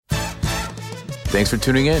Thanks for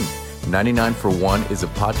tuning in. 99 for One is a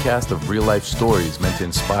podcast of real-life stories meant to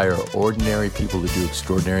inspire ordinary people to do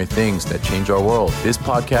extraordinary things that change our world. This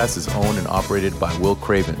podcast is owned and operated by Will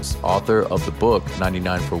Cravens, author of the book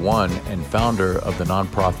 99 for One and founder of the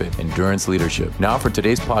nonprofit Endurance Leadership. Now for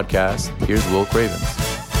today's podcast, here's Will Cravens.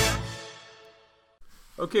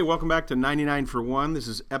 Okay, welcome back to 99 for One. This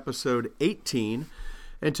is episode 18.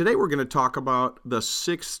 And today we're going to talk about the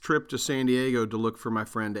sixth trip to San Diego to look for my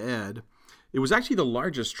friend Ed. It was actually the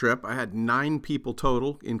largest trip. I had 9 people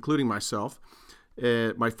total, including myself,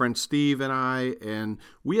 my friend Steve and I. And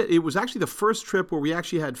it was actually the first trip where we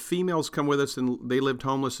actually had females come with us, and they lived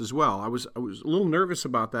homeless as well. I was a little nervous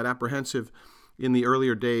about that, apprehensive in the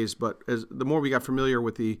earlier days. But as the more we got familiar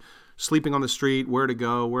with the sleeping on the street, where to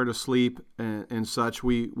go, where to sleep, and such,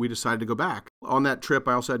 we decided to go back. On that trip,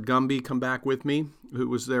 I also had Gumby come back with me, who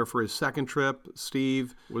was there for his second trip.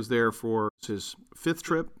 Steve was there for his 5th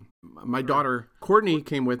trip. My daughter, Courtney,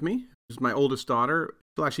 came with me. She's my oldest daughter.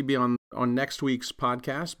 She'll actually be on next week's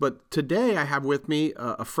podcast. But today I have with me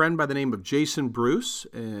a friend by the name of Jason Bruce.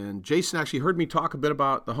 And Jason actually heard me talk a bit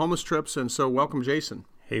about the homeless trips. And so welcome, Jason.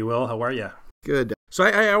 Hey, Will. How are you? Good. So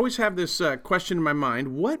I always have this question in my mind.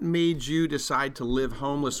 What made you decide to live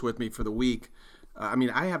homeless with me for the week?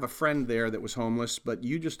 I have a friend there that was homeless, but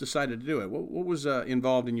you just decided to do it. What was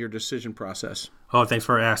involved in your decision process? Oh, thanks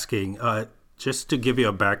for asking. Just to give you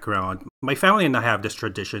a background, my family and I have this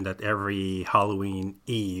tradition that every Halloween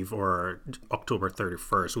Eve or October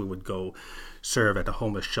 31st, we would go serve at a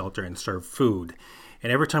homeless shelter and serve food.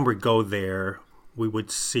 And every time we go there, we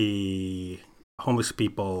would see homeless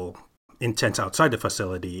people in tents outside the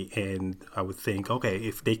facility. And I would think, okay,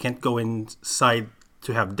 if they can't go inside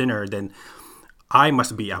to have dinner, then I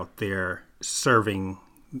must be out there serving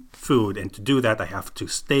food. And to do that, I have to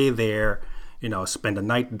stay there, spend the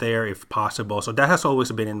night there if possible. So that has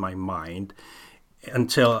always been in my mind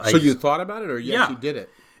until So you thought about it, or you actually did it?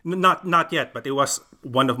 Not yet, but it was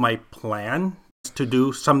one of my plans to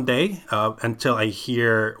do someday until I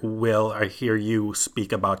hear you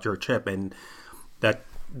speak about your trip. And that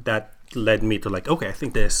led me to okay, I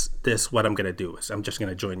think this what I'm going to do is I'm just going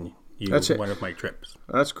to join you one of my trips.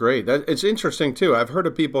 That's great. It's interesting, too. I've heard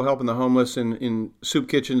of people helping the homeless in soup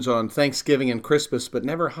kitchens on Thanksgiving and Christmas, but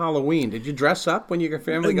never Halloween. Did you dress up when your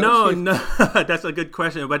family got No, that's a good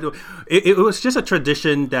question. But it was just a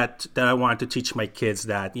tradition that I wanted to teach my kids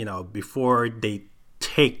that, before they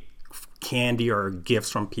take candy or gifts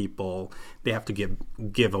from people, they have to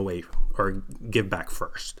give away or give back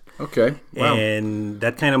first. Okay. Wow. And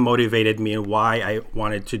that kind of motivated me, and why I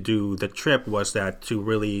wanted to do the trip was that to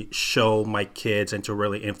really show my kids and to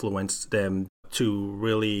really influence them to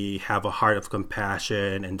really have a heart of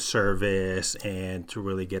compassion and service, and to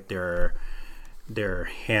really get their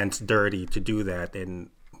hands dirty to do that. And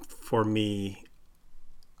for me,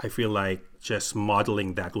 I feel like just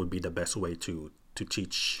modeling that would be the best way to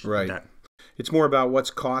teach that. It's more about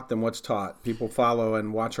what's caught than what's taught. People follow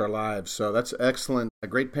and watch our lives. So that's excellent.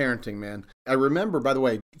 Great parenting, man. I remember, by the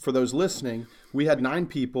way, for those listening, we had 9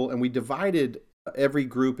 people and we divided every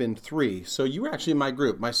group in 3. So you were actually in my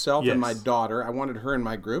group, myself and my daughter. I wanted her in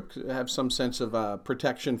my group to have some sense of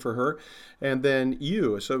protection for her. And then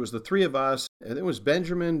you. So it was the 3 of us. And it was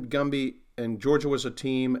Benjamin, Gumby, and Georgia was a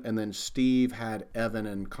team, and then Steve had Evan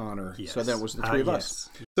and Connor. Yes. So that was the 3 of us.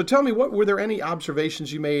 So tell me, were there any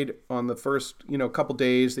observations you made on the first, couple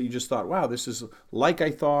days that you just thought, wow, this is like I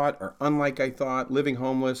thought or unlike I thought, living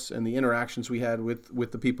homeless and the interactions we had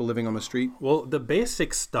with the people living on the street? Well, the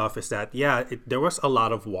basic stuff is that, there was a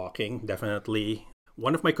lot of walking, definitely.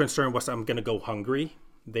 One of my concerns was I'm going to go hungry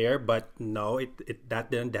there, but no,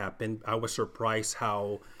 that didn't happen. I was surprised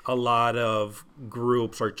how a lot of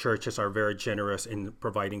groups or churches are very generous in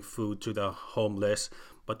providing food to the homeless.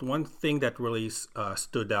 But one thing that really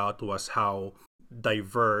stood out was how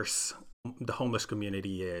diverse the homeless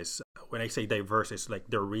community is. When I say diverse, it's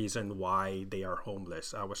like the reason why they are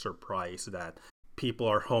homeless. I was surprised that people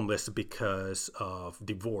are homeless because of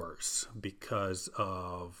divorce, because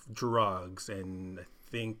of drugs, and I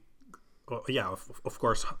think of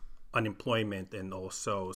course, unemployment, and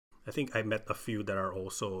also I think I met a few that are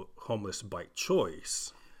also homeless by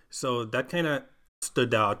choice. So that kind of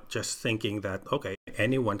stood out, just thinking that, okay,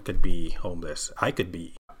 anyone could be homeless. I could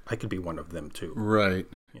be one of them too. Right.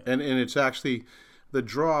 Yeah. And it's actually the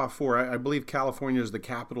draw for, I believe California is the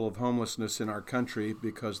capital of homelessness in our country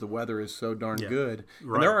because the weather is so darn good.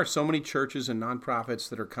 Right. And there are so many churches and nonprofits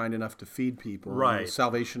that are kind enough to feed people. Right. The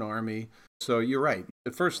Salvation Army. So you're right.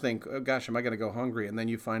 At first think, oh gosh, am I going to go hungry? And then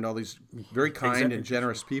you find all these very kind and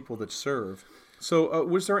generous people that serve. So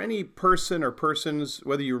was there any person or persons,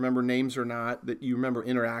 whether you remember names or not, that you remember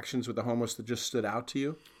interactions with the homeless that just stood out to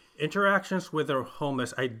you? Interactions with the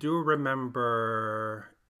homeless, I do remember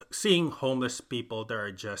seeing homeless people that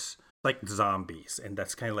are just like zombies, and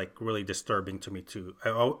that's kind of like really disturbing to me too.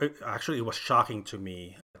 Actually, it was shocking to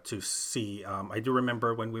me to see. I do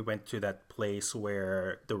remember when we went to that place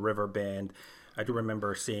where the river bend. I do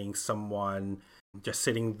remember seeing someone just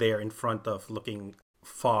sitting there in front of, looking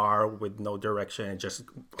far with no direction, and just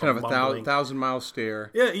kind of a thousand-mile stare.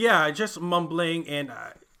 Yeah, just mumbling, and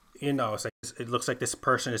it's like, it looks like this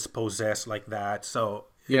person is possessed like that. So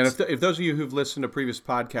yeah, and if those of you who've listened to previous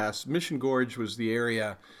podcasts, Mission Gorge was the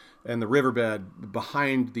area, and the riverbed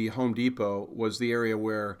behind the Home Depot was the area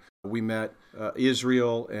where we met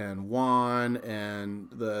Israel and Juan and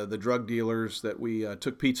the drug dealers that we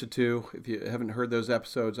took pizza to. If you haven't heard those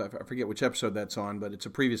episodes, I forget which episode that's on, but it's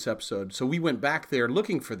a previous episode. So we went back there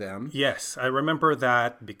looking for them. Yes, I remember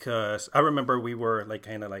that, because I remember we were like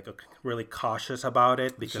kind of like really cautious about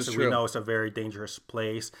it, because we know it's a very dangerous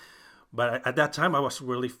place. But at that time, I was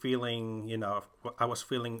really feeling, I was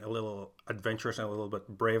feeling a little adventurous and a little bit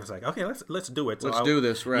brave. It's like, okay, let's do it. So let's do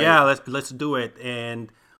this, right? Yeah, let's do it.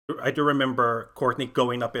 And I do remember Courtney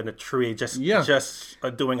going up in a tree, just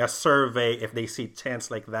doing a survey if they see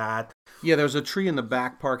tents like that. Yeah, there was a tree in the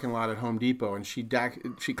back parking lot at Home Depot, and she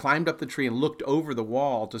climbed up the tree and looked over the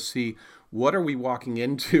wall to see what are we walking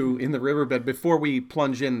into in the riverbed before we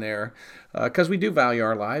plunge in there, because we do value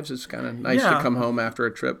our lives. It's kind of nice to come home after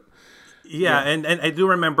a trip. Yeah, and I do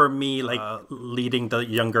remember me leading the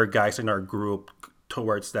younger guys in our group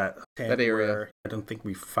towards that area. I don't think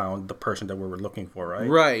we found the person that we were looking for, right?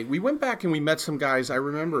 Right. We went back and we met some guys. I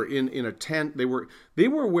remember in a tent. They were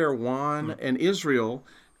where Juan and Israel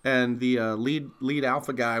and the lead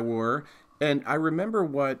alpha guy were. And I remember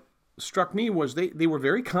what struck me was they were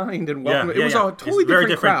very kind and welcoming. It was a totally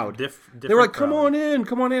different crowd. They were like, come on in.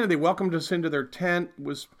 And they welcomed us into their tent. It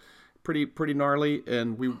was pretty gnarly.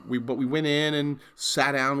 And we went in and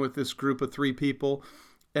sat down with this group of 3 people.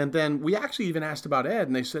 And then we actually even asked about Ed,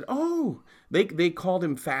 and they said, oh, they called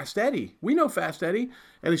him Fast Eddie. We know Fast Eddie.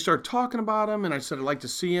 And they started talking about him, and I said, I'd like to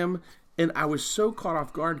see him. And I was so caught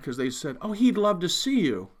off guard because they said, oh, he'd love to see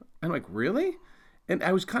you. I'm like, really? And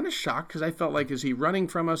I was kind of shocked because I felt like, is he running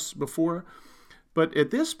from us before? But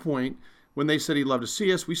at this point, when they said he'd love to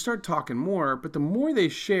see us, we started talking more. But the more they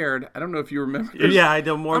shared, I don't know if you remember this. Yeah,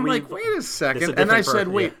 the more I'm like, wait a second. And I said,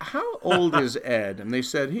 wait, how old is Ed? And they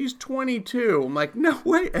said, he's 22. I'm like, no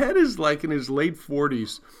way. Ed is like in his late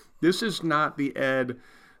 40s. This is not the Ed.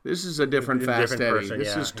 This is a different Fast Eddie. Person,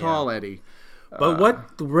 this is tall Eddie. But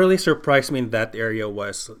what really surprised me in that area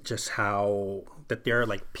was just how that there are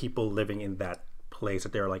like people living in that place,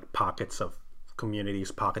 that there are like pockets of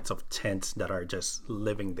communities, pockets of tents that are just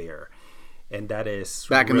living there. And that is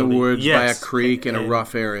back really, in the woods by a creek in a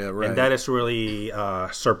rough area, right? And that is really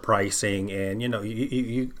surprising. And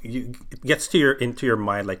it gets into your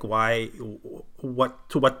mind, like to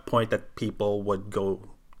what point that people would go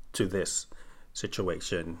to this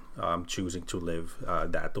situation, choosing to live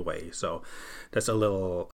that way. So that's a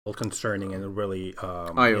little concerning and really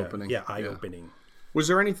eye-opening. Eye-opening. Was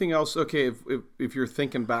there anything else? Okay, if you're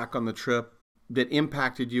thinking back on the trip, that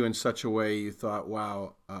impacted you in such a way you thought,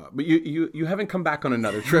 wow, but you haven't come back on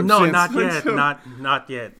another trip no, since. Not yet, not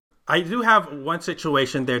yet. I do have one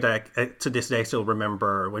situation there that I, to this day I still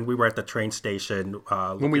remember when we were at the train station.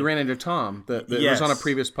 When we ran into Tom. It was on a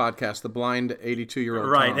previous podcast, the blind 82-year-old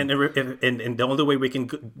right, Tom. And the only way we can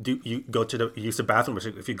use the bathroom is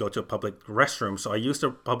if you go to a public restroom. So I used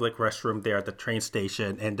a public restroom there at the train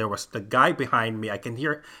station, and there was the guy behind me. I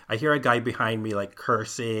hear a guy behind me like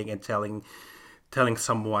cursing and telling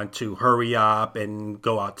someone to hurry up and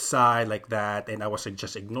go outside like that. And I was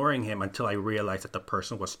just ignoring him until I realized that the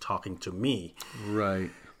person was talking to me. Right.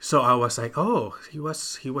 So I was like, oh, he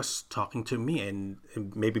was talking to me. And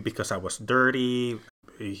maybe because I was dirty,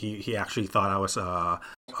 he actually thought I was a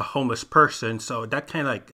homeless person. So that kind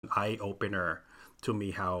of like eye opener to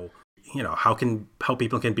me, how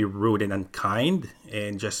people can be rude and unkind,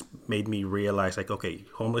 and just made me realize like, okay,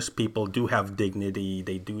 homeless people do have dignity.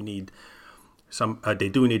 They do need they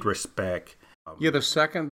do need respect. The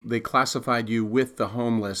second they classified you with the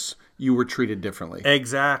homeless, you were treated differently.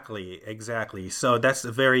 Exactly. So that's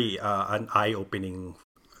a very an eye-opening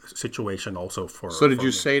situation also for. So did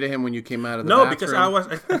you say to him when you came out of the bathroom? No, because I was.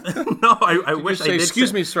 I wish I did.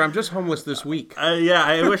 Excuse me, sir. I'm just homeless this week.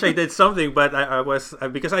 I wish I did something, but I was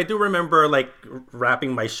because I do remember like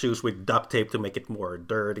wrapping my shoes with duct tape to make it more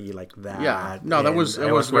dirty, like that. Yeah, no, that was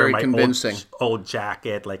very convincing. Old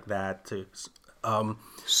jacket like that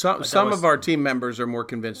Some of our team members are more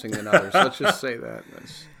convincing than others. Let's just say that.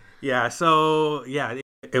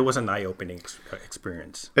 It was an eye-opening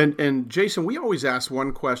experience. And Jason, we always ask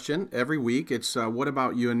one question every week. It's what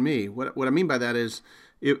about you and me? What I mean by that is,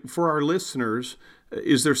 for our listeners,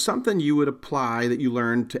 is there something you would apply that you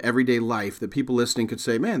learned to everyday life that people listening could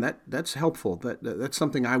say, man, that's helpful. That's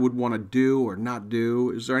something I would want to do or not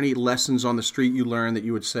do. Is there any lessons on the street you learned that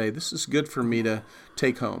you would say, this is good for me to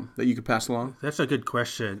take home, that you could pass along? That's a good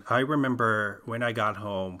question. I remember when I got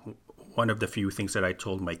home, one of the few things that I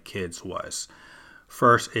told my kids was,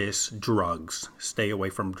 first is drugs. Stay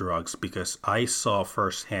away from drugs, because I saw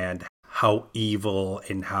firsthand how evil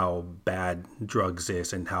and how bad drugs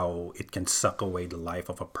is and how it can suck away the life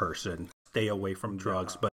of a person. Stay away from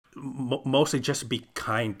drugs, but mostly just be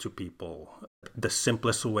kind to people. The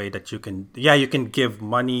simplest way that you can give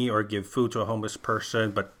money or give food to a homeless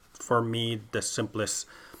person, but for me, the simplest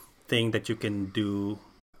thing that you can do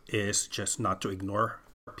is just not to ignore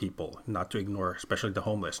people, not to ignore, especially the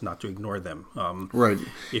homeless, not to ignore them. Right.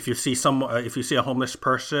 If you see a homeless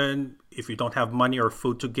person, if you don't have money or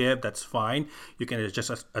food to give, that's fine. You can just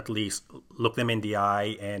at least look them in the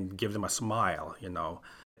eye and give them a smile.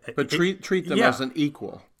 But treat them as an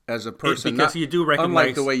equal, as a person, because you do recognize,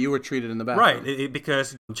 unlike the way you were treated in the bathroom. Right.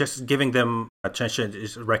 Because just giving them attention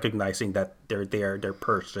is recognizing that they're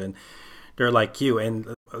person. They're like you.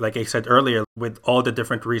 And like I said earlier, with all the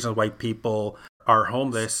different reasons why people are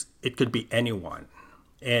homeless, it could be anyone.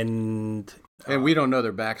 And we don't know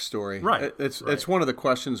their backstory. Right. It's one of the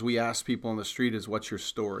questions we ask people on the street is, what's your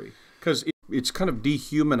story? Because it's kind of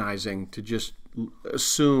dehumanizing to just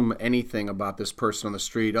assume anything about this person on the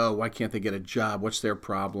street. Oh, why can't they get a job? What's their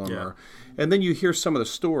problem? Yeah. And then you hear some of the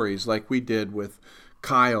stories like we did with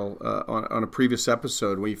Kyle on a previous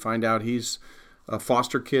episode, where you find out he's a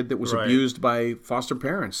foster kid that was abused by foster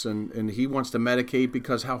parents, and he wants to medicate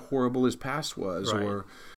because how horrible his past was. Right. Or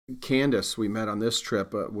Candace, we met on this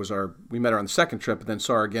trip, we met her on the second trip, but then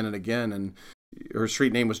saw her again and again, and her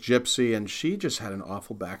street name was Gypsy, and she just had an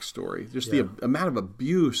awful backstory. Just the amount of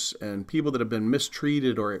abuse and people that have been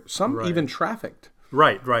mistreated or some even trafficked.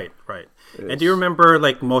 Right. And do you remember,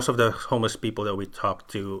 like, most of the homeless people that we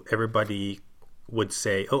talked to, everybody would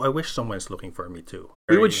say, oh, I wish someone's looking for me too.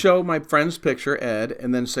 We would show my friend's picture, Ed,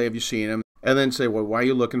 and then say, have you seen him? And then say, well, why are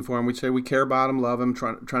you looking for him? We'd say, we care about him, love him,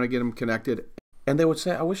 trying to get him connected. And they would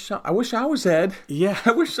say, I wish I was Ed. Yeah.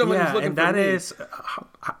 I wish someone was looking for me. And that is,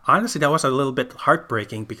 honestly, that was a little bit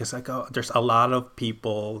heartbreaking, because there's a lot of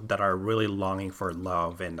people that are really longing for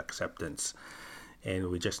love and acceptance. And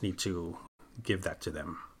we just need to give that to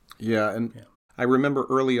them. Yeah. I remember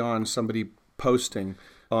early on somebody posting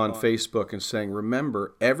on Facebook and saying,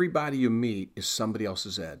 remember, everybody you meet is somebody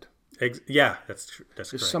else's Ed. Yeah, that's true.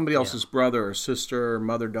 That's it's correct. Somebody else's brother or sister, or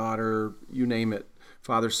mother, daughter, you name it,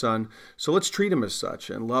 father, son. So let's treat them as such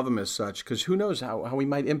and love them as such, because who knows how we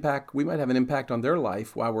might have an impact on their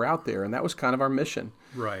life while we're out there. And that was kind of our mission.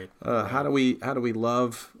 Right. How do we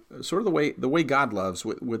love sort of the way God loves,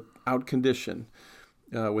 without condition,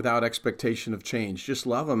 without expectation of change. Just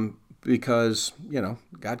love them, because,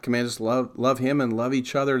 God commands us to love him and love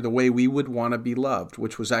each other the way we would want to be loved,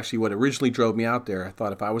 which was actually what originally drove me out there. I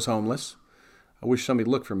thought, if I was homeless, I wish somebody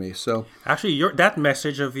looked for me. So actually, that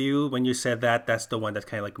message of you, when you said that's the one that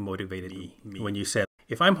kind of like motivated me. When you said,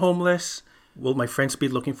 if I'm homeless, will my friends be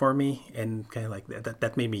looking for me? And kind of like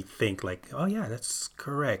that made me think, like, oh yeah, that's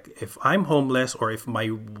correct. If I'm homeless, or if my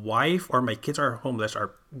wife or my kids are homeless,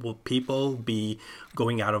 will people be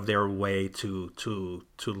going out of their way to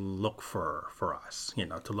look for us,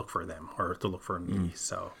 to look for them or to look for me?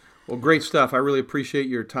 So, well, great stuff. I really appreciate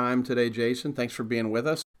your time today, Jason. Thanks for being with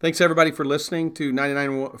us. Thanks everybody for listening to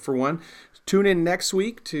 99 for One. Tune in next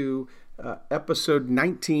week to episode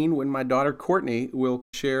 19, when my daughter Courtney will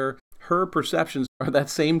share her perceptions of that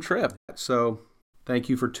same trip. So thank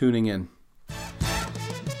you for tuning in.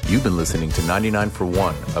 You've been listening to 99 for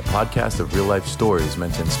One, a podcast of real-life stories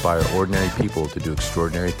meant to inspire ordinary people to do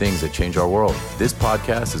extraordinary things that change our world. This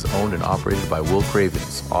podcast is owned and operated by Will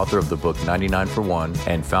Cravens, author of the book 99 for One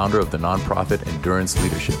and founder of the nonprofit Endurance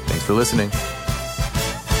Leadership. Thanks for listening.